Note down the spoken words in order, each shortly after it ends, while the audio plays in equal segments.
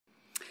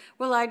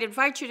Well, I'd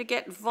invite you to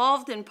get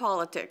involved in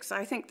politics.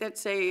 I think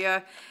that's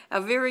a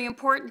very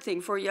important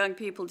thing for young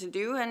people to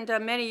do, and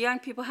many young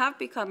people have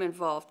become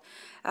involved.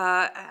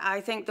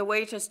 I think the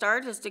way to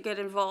start is to get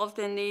involved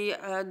in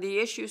the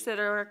issues that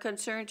are a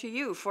concern to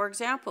you. For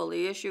example,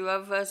 the issue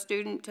of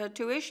student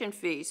tuition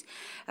fees,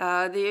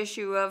 the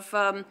issue of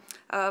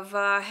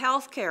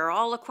health care,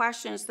 all the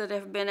questions that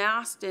have been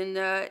asked in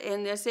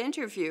this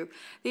interview.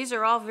 These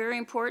are all very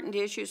important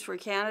issues for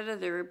Canada.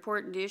 They're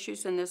important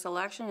issues in this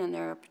election, and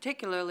they're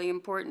particularly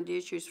important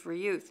issues for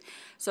youth.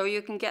 So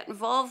you can get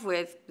involved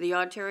with the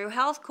Ontario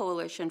Health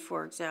Coalition,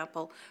 for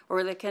example,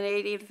 or the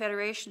Canadian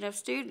Federation of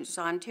Students,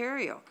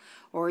 Ontario.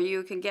 Or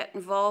you can get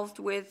involved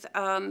with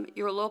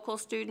your local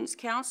Students'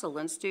 Council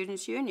and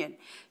Students' Union.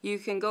 You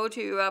can go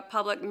to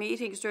public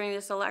meetings during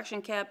this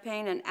election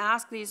campaign and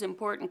ask these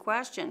important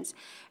questions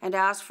and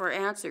ask for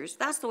answers.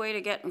 That's the way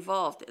to get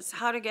involved. It's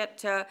how to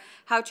get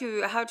how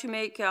to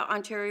make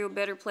Ontario a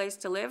better place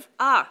to live.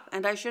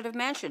 And I should have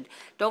mentioned,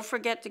 don't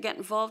forget to get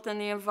involved in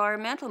the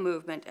environmental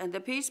movement and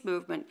the peace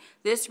movement.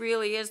 This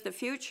really is the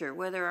future,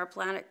 whether our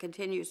planet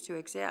continues to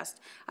exist.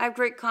 I have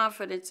great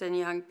confidence in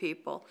young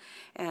people,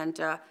 and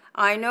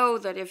I know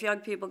that if young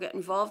people get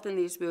involved in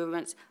these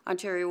movements,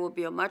 Ontario will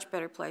be a much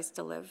better place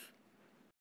to live.